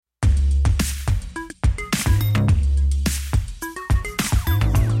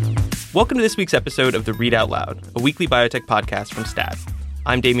Welcome to this week's episode of The Read Out Loud, a weekly biotech podcast from Stat.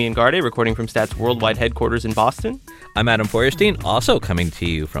 I'm Damian Garde, recording from Stat's worldwide headquarters in Boston. I'm Adam Feuerstein, also coming to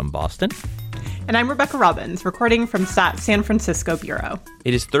you from Boston. And I'm Rebecca Robbins, recording from Stat's San Francisco bureau.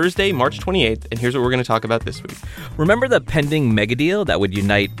 It is Thursday, March 28th, and here's what we're going to talk about this week. Remember the pending megadeal that would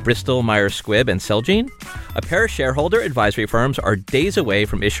unite Bristol-Myers-Squibb and Celgene? A pair of shareholder advisory firms are days away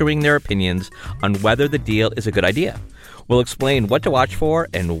from issuing their opinions on whether the deal is a good idea. We'll explain what to watch for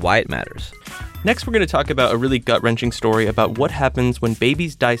and why it matters. Next, we're going to talk about a really gut-wrenching story about what happens when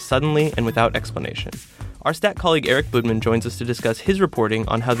babies die suddenly and without explanation. Our Stat colleague Eric Budman joins us to discuss his reporting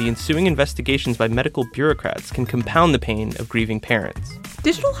on how the ensuing investigations by medical bureaucrats can compound the pain of grieving parents.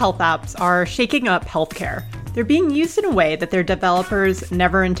 Digital health apps are shaking up healthcare. They're being used in a way that their developers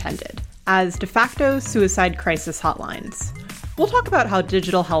never intended, as de facto suicide crisis hotlines. We'll talk about how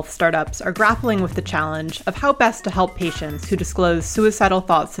digital health startups are grappling with the challenge of how best to help patients who disclose suicidal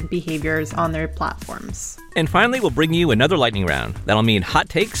thoughts and behaviors on their platforms. And finally, we'll bring you another lightning round. That'll mean hot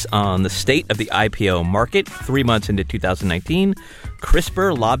takes on the state of the IPO market 3 months into 2019,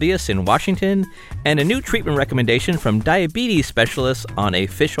 CRISPR lobbyists in Washington, and a new treatment recommendation from diabetes specialists on a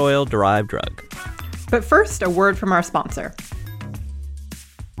fish oil-derived drug. But first, a word from our sponsor.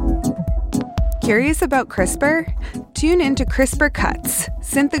 Curious about CRISPR? Tune into CRISPR Cuts,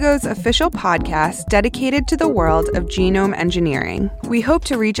 Synthago's official podcast dedicated to the world of genome engineering. We hope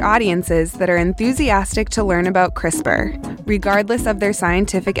to reach audiences that are enthusiastic to learn about CRISPR, regardless of their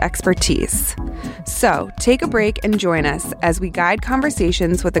scientific expertise. So, take a break and join us as we guide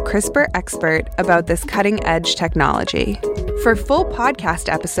conversations with a CRISPR expert about this cutting-edge technology. For full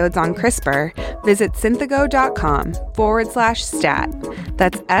podcast episodes on CRISPR, visit synthago.com/stat.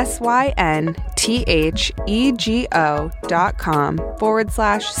 That's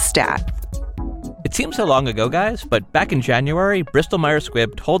synthego.com/stat. It seems so long ago, guys, but back in January,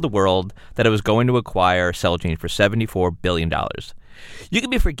 Bristol-Myers-Squibb told the world that it was going to acquire Celgene for $74 billion. You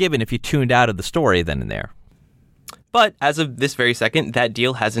can be forgiven if you tuned out of the story then and there. But as of this very second, that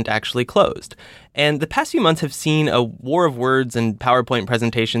deal hasn't actually closed. And the past few months have seen a war of words and PowerPoint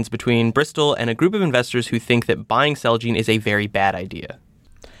presentations between Bristol and a group of investors who think that buying Celgene is a very bad idea.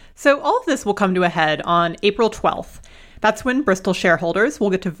 So all of this will come to a head on April 12th. That's when Bristol shareholders will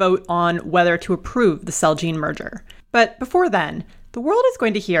get to vote on whether to approve the Celgene merger. But before then, the world is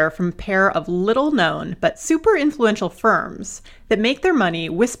going to hear from a pair of little-known but super influential firms that make their money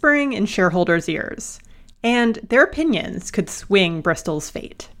whispering in shareholders' ears. And their opinions could swing Bristol's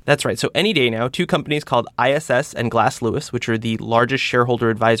fate. That's right. So any day now, two companies called ISS and Glass Lewis, which are the largest shareholder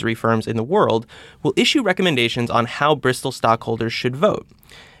advisory firms in the world, will issue recommendations on how Bristol stockholders should vote.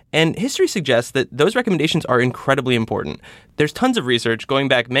 And history suggests that those recommendations are incredibly important. There's tons of research going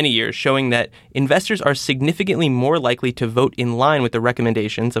back many years showing that investors are significantly more likely to vote in line with the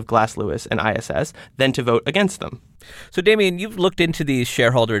recommendations of Glass Lewis and ISS than to vote against them. So, Damian, you've looked into these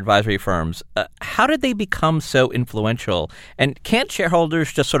shareholder advisory firms. How did they become so influential? And can't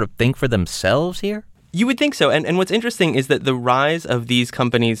shareholders just sort of think for themselves here? You would think so. And what's interesting is that the rise of these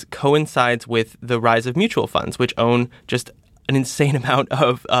companies coincides with the rise of mutual funds, which own just an insane amount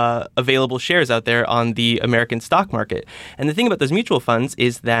of available shares out there on the American stock market. And the thing about those mutual funds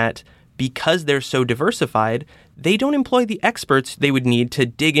is that because they're so diversified, they don't employ the experts they would need to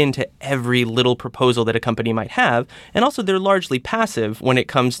dig into every little proposal that a company might have. And also, they're largely passive when it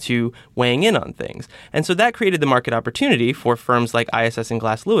comes to weighing in on things. And so that created the market opportunity for firms like ISS and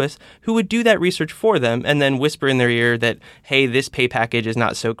Glass Lewis, who would do that research for them and then whisper in their ear that, hey, this pay package is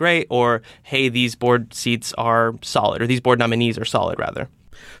not so great, or hey, these board seats are solid, or these board nominees are solid, rather.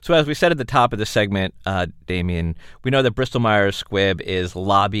 So as we said at the top of the segment, Damian, we know that Bristol-Myers-Squibb is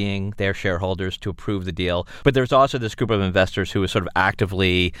lobbying their shareholders to approve the deal. But there's also this group of investors who is sort of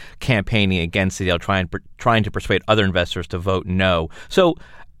actively campaigning against the deal, trying to persuade other investors to vote no. So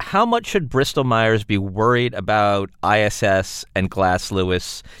how much should Bristol-Myers be worried about ISS and Glass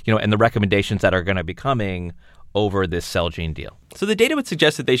Lewis, and the recommendations that are going to be coming over this Celgene deal? So the data would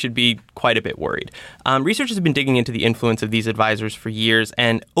suggest that they should be quite a bit worried. Researchers have been digging into the influence of these advisors for years,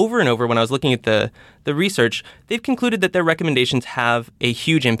 and over, when I was looking at the research, they've concluded that their recommendations have a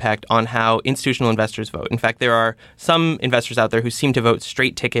huge impact on how institutional investors vote. In fact, there are some investors out there who seem to vote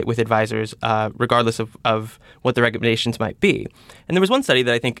straight ticket with advisors, regardless of what the recommendations might be. And there was one study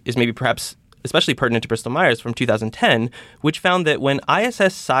that I think is maybe perhaps especially pertinent to Bristol-Myers from 2010, which found that when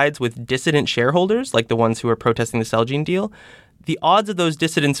ISS sides with dissident shareholders, like the ones who are protesting the Celgene deal, the odds of those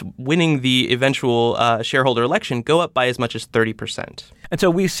dissidents winning the eventual shareholder election go up by as much as 30%. And so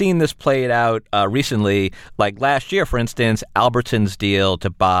we've seen this played out recently. Like last year, for instance, Albertsons' deal to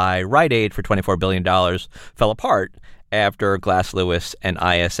buy Rite Aid for $24 billion fell apart. after Glass Lewis and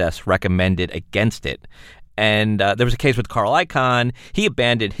ISS recommended against it. And there was a case with Carl Icahn. He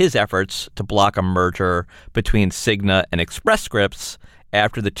abandoned his efforts to block a merger between Cigna and Express Scripts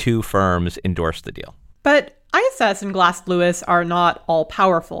after the two firms endorsed the deal. But ISS and Glass Lewis are not all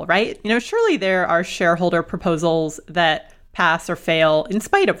powerful, right? Surely there are shareholder proposals that pass or fail in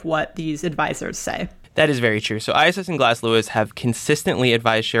spite of what these advisors say. That is very true. So ISS and Glass Lewis have consistently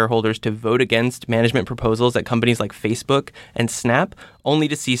advised shareholders to vote against management proposals at companies like Facebook and Snap, only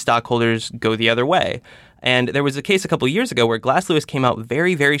to see stockholders go the other way. And there was a case a couple of years ago where Glass Lewis came out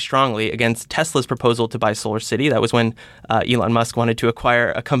very, very strongly against Tesla's proposal to buy SolarCity. That was when Elon Musk wanted to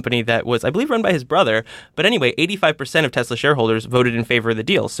acquire a company that was, I believe, run by his brother. But anyway, 85% of Tesla shareholders voted in favor of the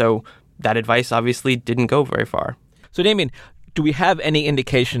deal. So that advice obviously didn't go very far. So, Damien, do we have any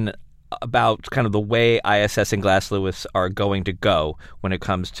indication about kind of the way ISS and Glass Lewis are going to go when it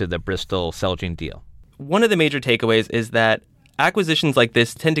comes to the Bristol-Celgene deal? One of the major takeaways is that acquisitions like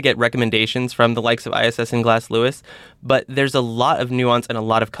this tend to get recommendations from the likes of ISS and Glass Lewis, but there's a lot of nuance and a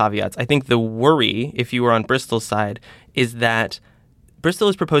lot of caveats. I think the worry, if you were on Bristol's side, is that Bristol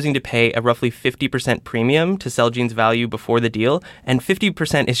is proposing to pay a roughly 50% premium to Celgene's value before the deal, and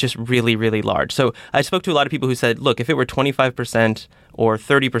 50% is just really, really large. So I spoke to a lot of people who said, look, if it were 25% or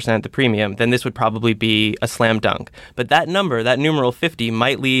 30% the premium, then this would probably be a slam dunk. But that number, that numeral 50,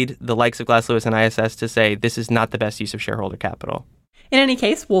 might lead the likes of Glass Lewis and ISS to say this is not the best use of shareholder capital. In any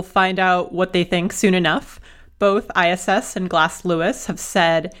case, we'll find out what they think soon enough. Both ISS and Glass Lewis have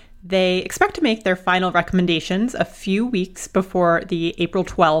said they expect to make their final recommendations a few weeks before the April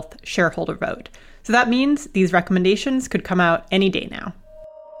 12th shareholder vote. So that means these recommendations could come out any day now.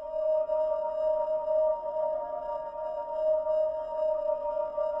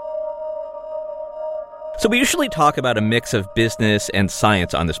 So we usually talk about a mix of business and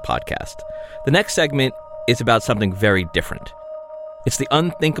science on this podcast. The next segment is about something very different. It's the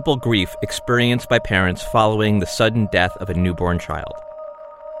unthinkable grief experienced by parents following the sudden death of a newborn child.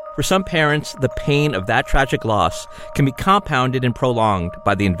 For some parents, the pain of that tragic loss can be compounded and prolonged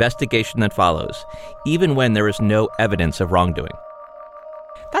by the investigation that follows, even when there is no evidence of wrongdoing.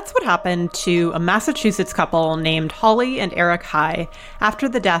 That's what happened to a Massachusetts couple named Holly and Eric High after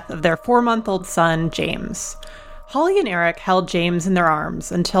the death of their 4-month-old son, James. Holly and Eric held James in their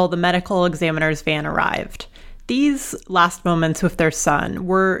arms until the medical examiner's van arrived. These last moments with their son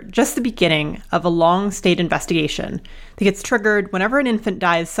were just the beginning of a long state investigation that gets triggered whenever an infant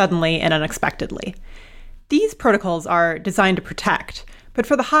dies suddenly and unexpectedly. These protocols are designed to protect, but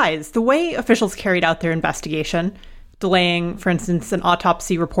for the Highs, the way officials carried out their investigation, delaying, for instance, an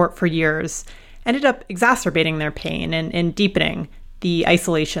autopsy report for years, ended up exacerbating their pain and deepening the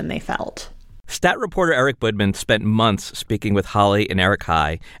isolation they felt. Stat reporter Eric Budman spent months speaking with Holly and Eric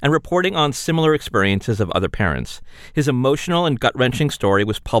High and reporting on similar experiences of other parents. His emotional and gut-wrenching story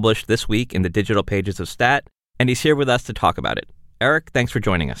was published this week in the digital pages of Stat, and he's here with us to talk about it. Eric, thanks for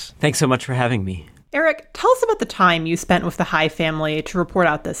joining us. Thanks so much for having me. Eric, tell us about the time you spent with the High family to report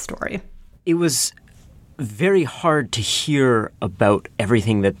out this story. It was very hard to hear about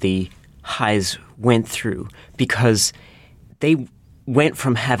everything that the Highs went through because they went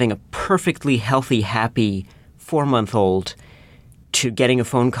from having a perfectly healthy, happy 4-month-old to getting a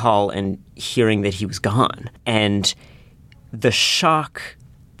phone call and hearing that he was gone. And the shock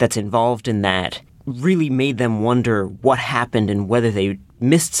that's involved in that really made them wonder what happened and whether they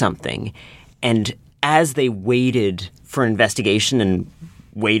missed something. And as they waited for investigation and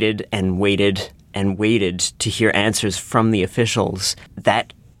waited and waited and waited to hear answers from the officials,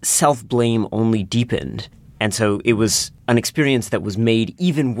 that self-blame only deepened. And so it was an experience that was made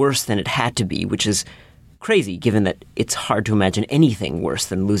even worse than it had to be, which is crazy, given that it's hard to imagine anything worse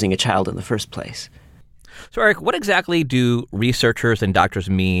than losing a child in the first place. So, Eric, what exactly do researchers and doctors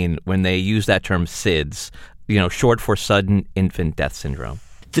mean when they use that term SIDS, short for sudden infant death syndrome?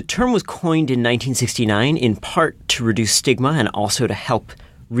 The term was coined in 1969 in part to reduce stigma and also to help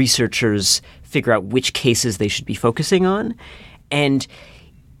researchers figure out which cases they should be focusing on. And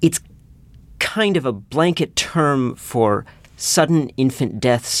it's kind of a blanket term for sudden infant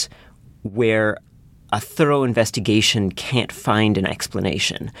deaths where a thorough investigation can't find an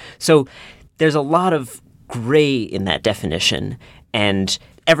explanation. So there's a lot of gray in that definition, and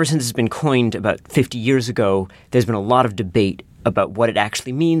ever since it's been coined about 50 years ago, there's been a lot of debate about what it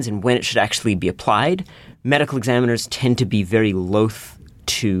actually means and when it should actually be applied. Medical examiners tend to be very loath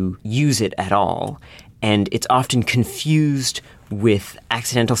to use it at all, and it's often confused with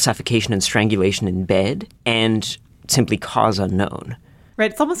accidental suffocation and strangulation in bed and simply cause unknown. Right,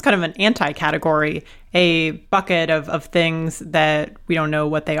 it's almost kind of an anti-category, a bucket of things that we don't know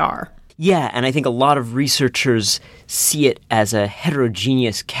what they are. Yeah, and I think a lot of researchers see it as a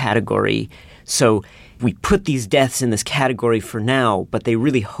heterogeneous category. So we put these deaths in this category for now, but they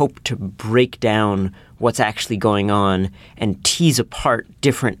really hope to break down what's actually going on and tease apart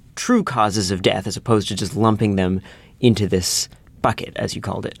different true causes of death as opposed to just lumping them into this bucket, as you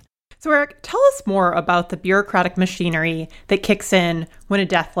called it. So Eric, tell us more about the bureaucratic machinery that kicks in when a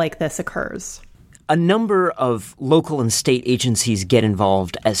death like this occurs. A number of local and state agencies get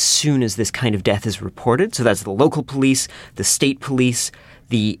involved as soon as this kind of death is reported. So that's the local police, the state police,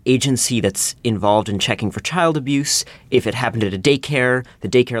 the agency that's involved in checking for child abuse. If it happened at a daycare, the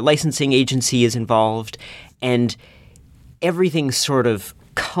daycare licensing agency is involved. And everything sort of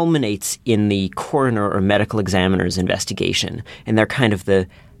culminates in the coroner or medical examiner's investigation. And they're kind of the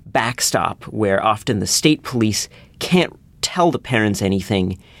backstop where often the state police can't tell the parents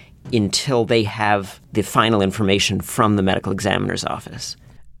anything until they have the final information from the medical examiner's office.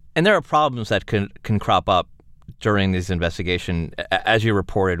 And there are problems that can crop up during this investigation, as you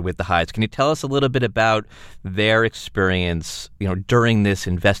reported with the Hydes. Can you tell us a little bit about their experience, during this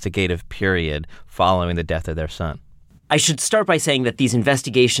investigative period following the death of their son? I should start by saying that these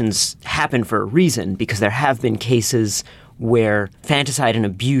investigations happen for a reason, because there have been cases where infanticide and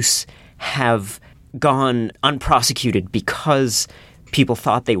abuse have gone unprosecuted because people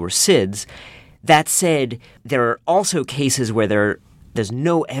thought they were SIDS. That said, there are also cases where there's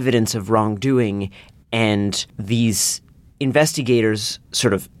no evidence of wrongdoing, and these investigators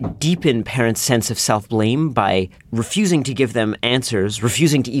sort of deepen parents' sense of self-blame by refusing to give them answers,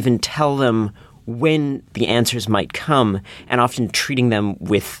 refusing to even tell them when the answers might come, and often treating them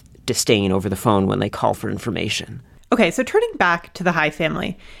with disdain over the phone when they call for information. Okay, so turning back to the Hyde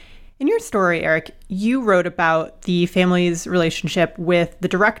family. In your story, Eric, you wrote about the family's relationship with the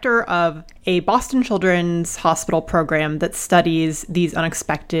director of a Boston Children's Hospital program that studies these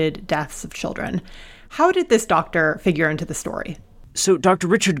unexpected deaths of children. How did this doctor figure into the story? So Dr.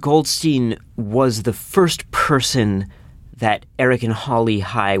 Richard Goldstein was the first person that Eric and Holly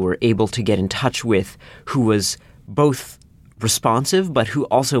High were able to get in touch with who was both responsive, but who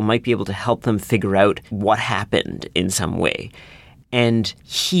also might be able to help them figure out what happened in some way. And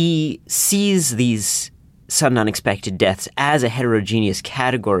he sees these sudden unexpected deaths as a heterogeneous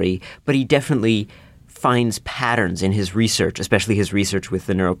category, but he definitely finds patterns in his research, especially his research with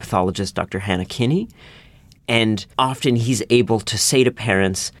the neuropathologist Dr. Hannah Kinney. And often he's able to say to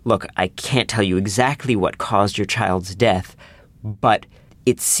parents, look, I can't tell you exactly what caused your child's death, but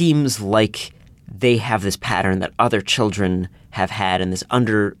it seems like they have this pattern that other children have had and this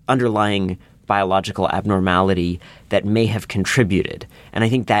underlying biological abnormality that may have contributed. And I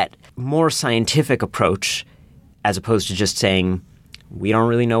think that more scientific approach, as opposed to just saying, we don't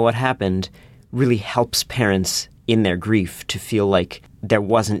really know what happened, really helps parents in their grief to feel like there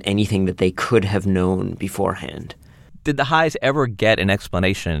wasn't anything that they could have known beforehand. Did the Hydes ever get an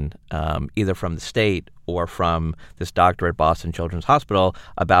explanation, either from the state or from this doctor at Boston Children's Hospital,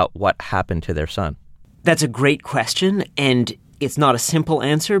 about what happened to their son? That's a great question, and it's not a simple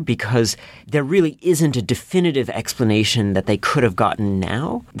answer because there really isn't a definitive explanation that they could have gotten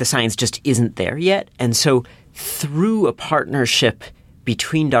now. The science just isn't there yet. And so through a partnership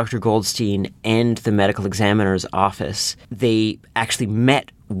between Dr. Goldstein and the medical examiner's office, they actually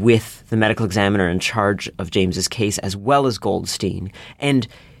met with the medical examiner in charge of James's case as well as Goldstein. And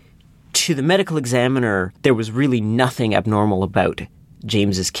to the medical examiner, there was really nothing abnormal about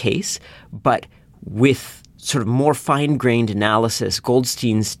James's case, but with sort of more fine-grained analysis,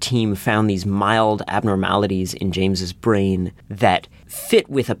 Goldstein's team found these mild abnormalities in James's brain that fit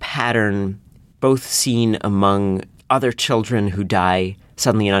with a pattern both seen among other children who die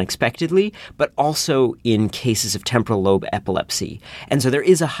suddenly and unexpectedly, but also in cases of temporal lobe epilepsy. And so there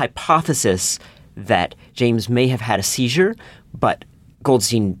is a hypothesis that James may have had a seizure, but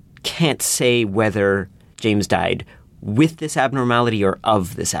Goldstein can't say whether James died with this abnormality or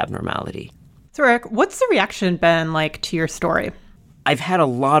of this abnormality. So Eric, what's the reaction been like to your story? I've had a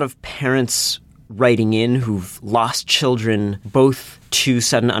lot of parents writing in who've lost children both to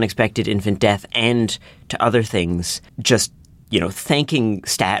sudden unexpected infant death and to other things, just, thanking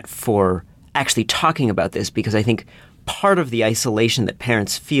STAT for actually talking about this, because I think part of the isolation that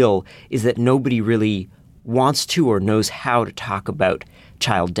parents feel is that nobody really wants to or knows how to talk about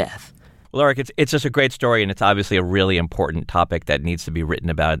child death. Well, Eric, it's just a great story, and it's obviously a really important topic that needs to be written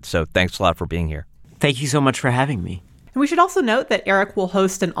about. So thanks a lot for being here. Thank you so much for having me. And we should also note that Eric will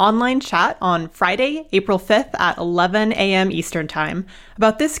host an online chat on Friday, April 5th at 11 a.m. Eastern Time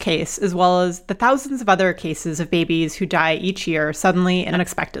about this case, as well as the thousands of other cases of babies who die each year suddenly and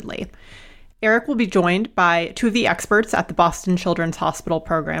unexpectedly. Eric will be joined by two of the experts at the Boston Children's Hospital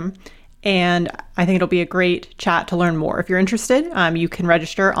program, And I think it'll be a great chat to learn more. If you're interested, you can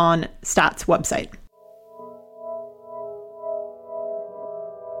register on STAT's website.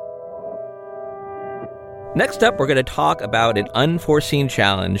 Next up, we're going to talk about an unforeseen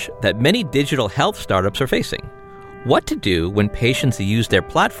challenge that many digital health startups are facing. What to do when patients use their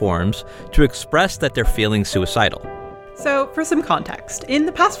platforms to express that they're feeling suicidal. So, for some context, in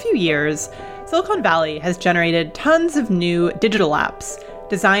the past few years, Silicon Valley has generated tons of new digital apps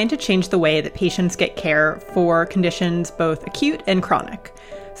designed to change the way that patients get care for conditions both acute and chronic.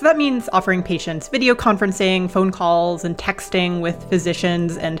 So that means offering patients video conferencing, phone calls, and texting with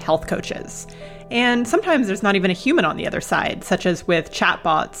physicians and health coaches. And sometimes there's not even a human on the other side, such as with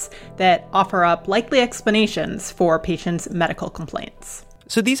chatbots that offer up likely explanations for patients' medical complaints.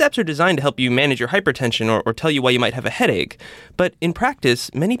 So these apps are designed to help you manage your hypertension or tell you why you might have a headache. But in practice,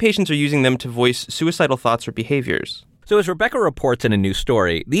 many patients are using them to voice suicidal thoughts or behaviors. So as Rebecca reports in a new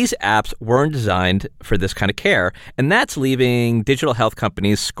story, these apps weren't designed for this kind of care, and that's leaving digital health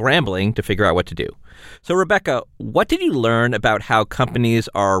companies scrambling to figure out what to do. So Rebecca, what did you learn about how companies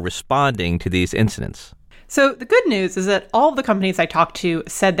are responding to these incidents? So the good news is that all of the companies I talked to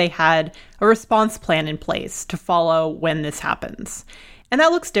said they had a response plan in place to follow when this happens. And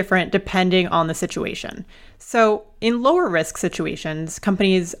that looks different depending on the situation. So in lower risk situations,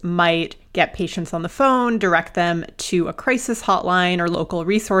 companies might get patients on the phone, direct them to a crisis hotline or local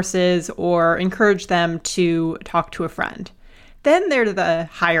resources, or encourage them to talk to a friend. Then there are the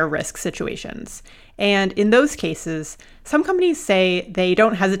higher risk situations. And in those cases, some companies say they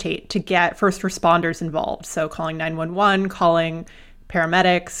don't hesitate to get first responders involved. So calling 911, calling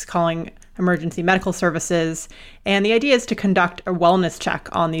paramedics, calling emergency medical services. And the idea is to conduct a wellness check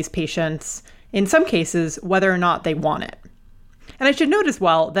on these patients, in some cases, whether or not they want it. And I should note as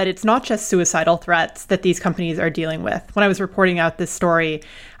well that it's not just suicidal threats that these companies are dealing with. When I was reporting out this story,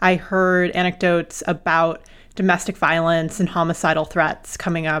 I heard anecdotes about domestic violence and homicidal threats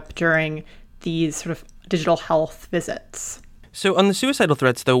coming up during these sort of digital health visits. So on the suicidal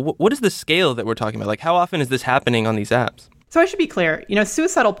threats, though, what is the scale that we're talking about? Like, how often is this happening on these apps? So I should be clear,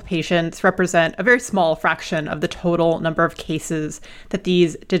 suicidal patients represent a very small fraction of the total number of cases that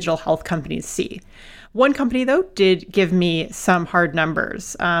these digital health companies see. One company, though, did give me some hard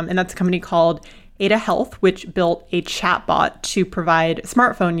numbers, and that's a company called Ada Health, which built a chatbot to provide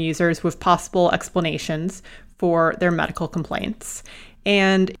smartphone users with possible explanations for their medical complaints.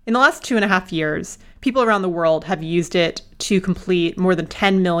 And in the last 2.5 years, people around the world have used it to complete more than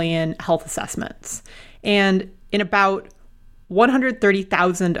 10 million health assessments. And in about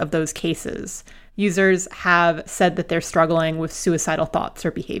 130,000 of those cases, users have said that they're struggling with suicidal thoughts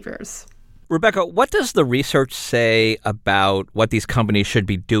or behaviors. Rebecca, what does the research say about what these companies should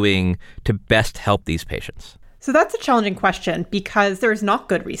be doing to best help these patients? So that's a challenging question because there's not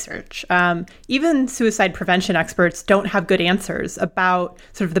good research. Even suicide prevention experts don't have good answers about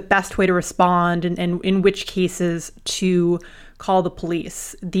sort of the best way to respond and in which cases to call the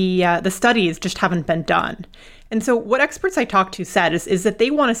police. The studies just haven't been done. And so what experts I talked to said is that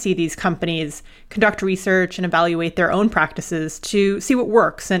they want to see these companies conduct research and evaluate their own practices to see what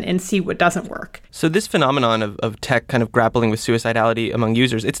works and see what doesn't work. So this phenomenon of tech kind of grappling with suicidality among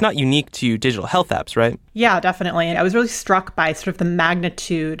users, it's not unique to digital health apps, right? Yeah, definitely. And I was really struck by sort of the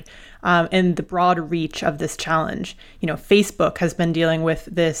magnitude and the broad reach of this challenge. Facebook has been dealing with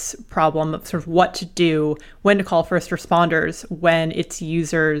this problem of sort of what to do, when to call first responders when its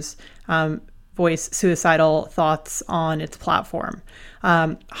users voice suicidal thoughts on its platform.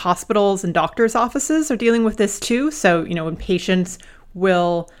 Hospitals and doctors' offices are dealing with this too. So, when patients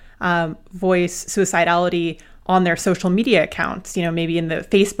will voice suicidality on their social media accounts, maybe in the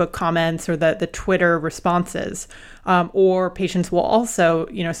Facebook comments or the Twitter responses, or patients will also,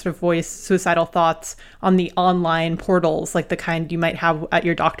 sort of voice suicidal thoughts on the online portals, like the kind you might have at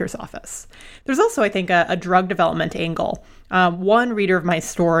your doctor's office. There's also, I think, a drug development angle. One reader of my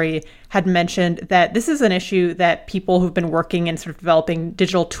story had mentioned that this is an issue that people who've been working in sort of developing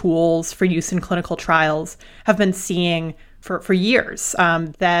digital tools for use in clinical trials have been seeing for years,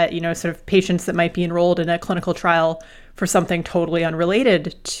 that, sort of patients that might be enrolled in a clinical trial for something totally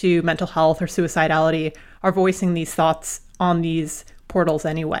unrelated to mental health or suicidality are voicing these thoughts on these portals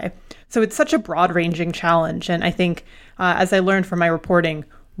anyway. So it's such a broad-ranging challenge. And I think, as I learned from my reporting,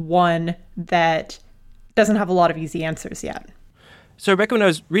 one that doesn't have a lot of easy answers yet. So, Rebecca, when I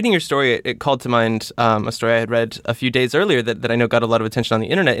was reading your story, it called to mind a story I had read a few days earlier that I know got a lot of attention on the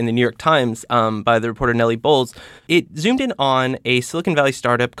internet in the New York Times by the reporter Nellie Bowles. It zoomed in on a Silicon Valley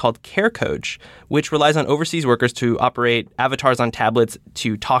startup called CareCoach, which relies on overseas workers to operate avatars on tablets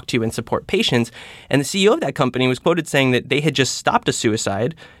to talk to and support patients. And the CEO of that company was quoted saying that they had just stopped a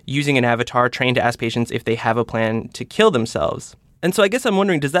suicide using an avatar trained to ask patients if they have a plan to kill themselves. And so I guess I'm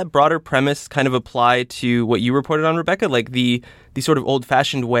wondering, does that broader premise kind of apply to what you reported on, Rebecca? Like the sort of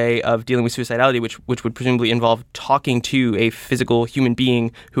old-fashioned way of dealing with suicidality, which would presumably involve talking to a physical human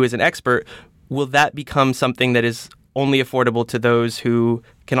being who is an expert. Will that become something that is only affordable to those who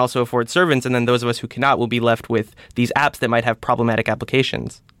can also afford servants, and then those of us who cannot will be left with these apps that might have problematic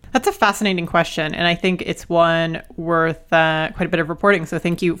applications? That's a fascinating question, and I think it's one worth quite a bit of reporting, so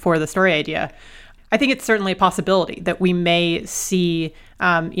thank you for the story idea. I think it's certainly a possibility that we may see,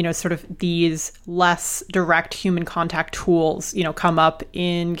 sort of these less direct human contact tools, come up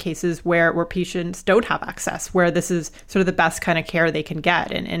in cases where patients don't have access, where this is sort of the best kind of care they can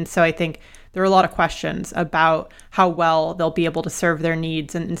get. And so I think there are a lot of questions about how well they'll be able to serve their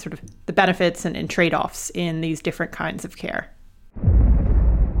needs and sort of the benefits and trade-offs in these different kinds of care.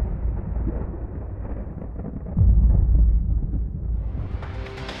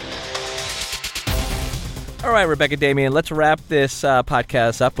 All right, Rebecca, Damien, let's wrap this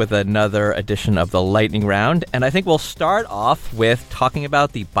podcast up with another edition of the Lightning Round. And I think we'll start off with talking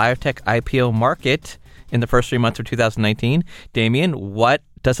about the biotech IPO market in the first 3 months of 2019. Damien, what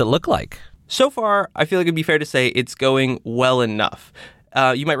does it look like? So far, I feel like it'd be fair to say it's going well enough.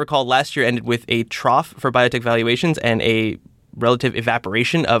 You might recall last year ended with a trough for biotech valuations and a relative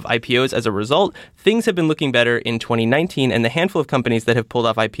evaporation of IPOs as a result. Things have been looking better in 2019, and the handful of companies that have pulled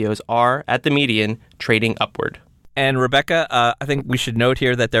off IPOs are, at the median, trading upward. And Rebecca, I think we should note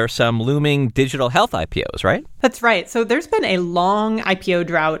here that there are some looming digital health IPOs, right? That's right. So there's been a long IPO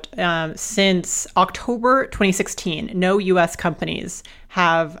drought since October 2016. No U.S. companies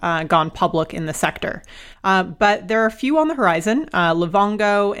have gone public in the sector. But there are a few on the horizon.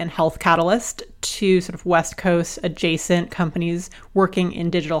 Livongo and Health Catalyst, two sort of West Coast adjacent companies working in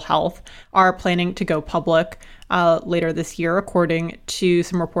digital health, are planning to go public later this year, according to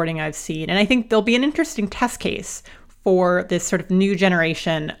some reporting I've seen. And I think there'll be an interesting test case for this sort of new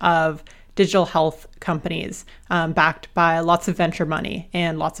generation of digital health companies backed by lots of venture money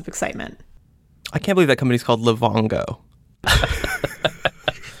and lots of excitement. I can't believe that company's called Livongo.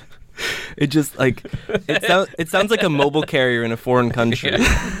 It just it sounds like a mobile carrier in a foreign country.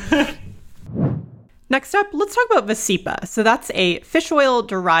 Yeah. Next up, let's talk about Vascepa. So that's a fish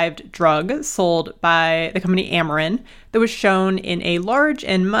oil-derived drug sold by the company Amarin that was shown in a large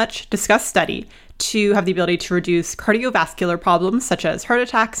and much discussed study to have the ability to reduce cardiovascular problems such as heart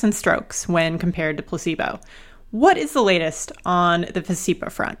attacks and strokes when compared to placebo. What is the latest on the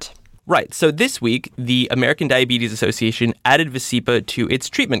Vascepa front? Right. So this week, the American Diabetes Association added Vascepa to its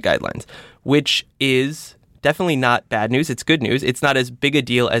treatment guidelines, which is definitely not bad news. It's good news. It's not as big a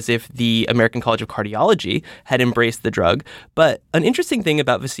deal as if the American College of Cardiology had embraced the drug. But an interesting thing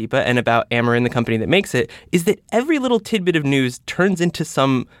about Vascepa and about Amarin, the company that makes it, is that every little tidbit of news turns into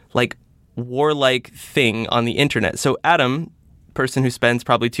some warlike thing on the internet. So Adam, person who spends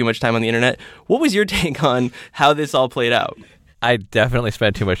probably too much time on the internet, what was your take on how this all played out? I definitely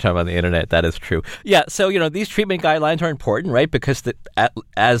spend too much time on the internet. That is true. Yeah, so, these treatment guidelines are important, right? Because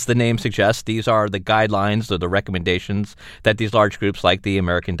as the name suggests, these are the guidelines or the recommendations that these large groups like the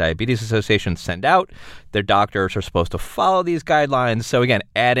American Diabetes Association send out. Their doctors are supposed to follow these guidelines. So again,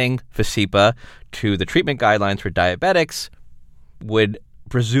 adding Vascepa to the treatment guidelines for diabetics would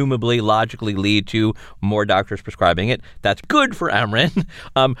presumably logically lead to more doctors prescribing it. That's good for Amarin.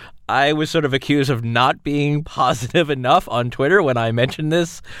 I was sort of accused of not being positive enough on Twitter when I mentioned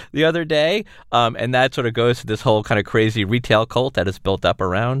this the other day. And that sort of goes to this whole kind of crazy retail cult that is built up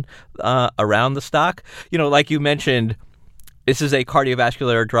around the stock. Like you mentioned, this is a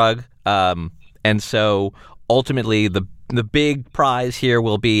cardiovascular drug. And so ultimately the big prize here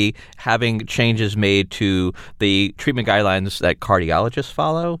will be having changes made to the treatment guidelines that cardiologists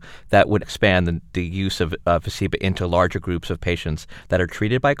follow that would expand the use of Vascepa into larger groups of patients that are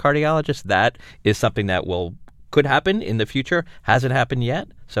treated by cardiologists. That is something that could happen in the future. Hasn't happened yet,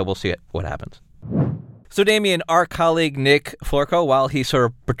 so we'll see what happens. So, Damien, our colleague Nick Florko, while he's sort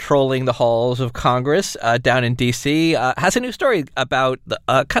of patrolling the halls of Congress down in D.C., has a new story about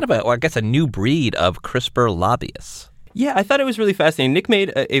a new breed of CRISPR lobbyists. Yeah, I thought it was really fascinating. Nick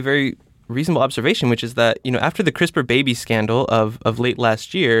made a very reasonable observation, which is that, after the CRISPR baby scandal of late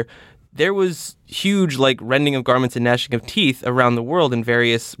last year, there was huge rending of garments and gnashing of teeth around the world in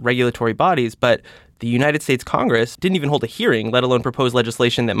various regulatory bodies, but the United States Congress didn't even hold a hearing, let alone propose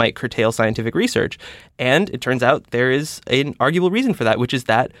legislation that might curtail scientific research. And it turns out there is an arguable reason for that, which is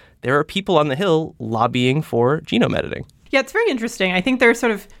that there are people on the Hill lobbying for genome editing. Yeah, it's very interesting. I think there are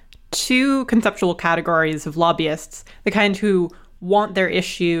sort of two conceptual categories of lobbyists, the kind who want their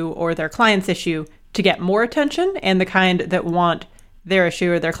issue or their client's issue to get more attention, and the kind that want their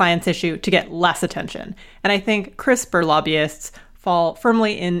issue or their client's issue to get less attention. And I think CRISPR lobbyists fall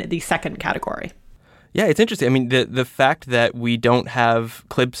firmly in the second category. Yeah, it's interesting. I mean, the fact that we don't have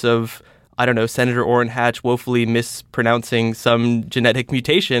clips of, I don't know, Senator Orrin Hatch woefully mispronouncing some genetic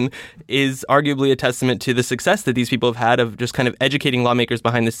mutation is arguably a testament to the success that these people have had of just kind of educating lawmakers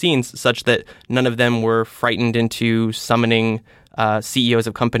behind the scenes, such that none of them were frightened into summoning CEOs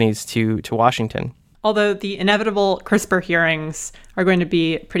of companies to Washington. Although the inevitable CRISPR hearings are going to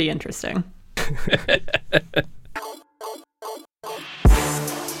be pretty interesting.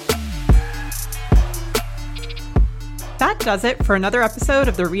 That does it for another episode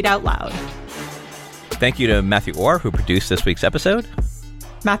of the Read Out Loud. Thank you to Matthew Orr, who produced this week's episode.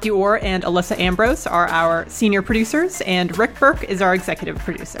 Matthew Orr and Alyssa Ambrose are our senior producers, and Rick Burke is our executive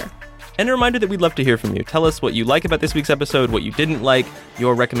producer. And a reminder that we'd love to hear from you. Tell us what you like about this week's episode, what you didn't like,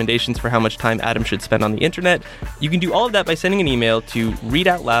 your recommendations for how much time Adam should spend on the internet. You can do all of that by sending an email to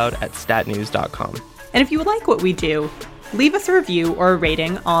readoutloud@statnews.com. And if you like what we do, leave us a review or a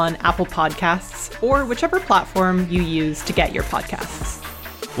rating on Apple Podcasts or whichever platform you use to get your podcasts.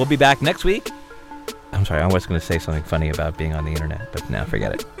 We'll be back next week. I'm sorry, I was going to say something funny about being on the internet, but now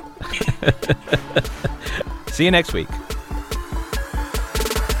forget it. See you next week.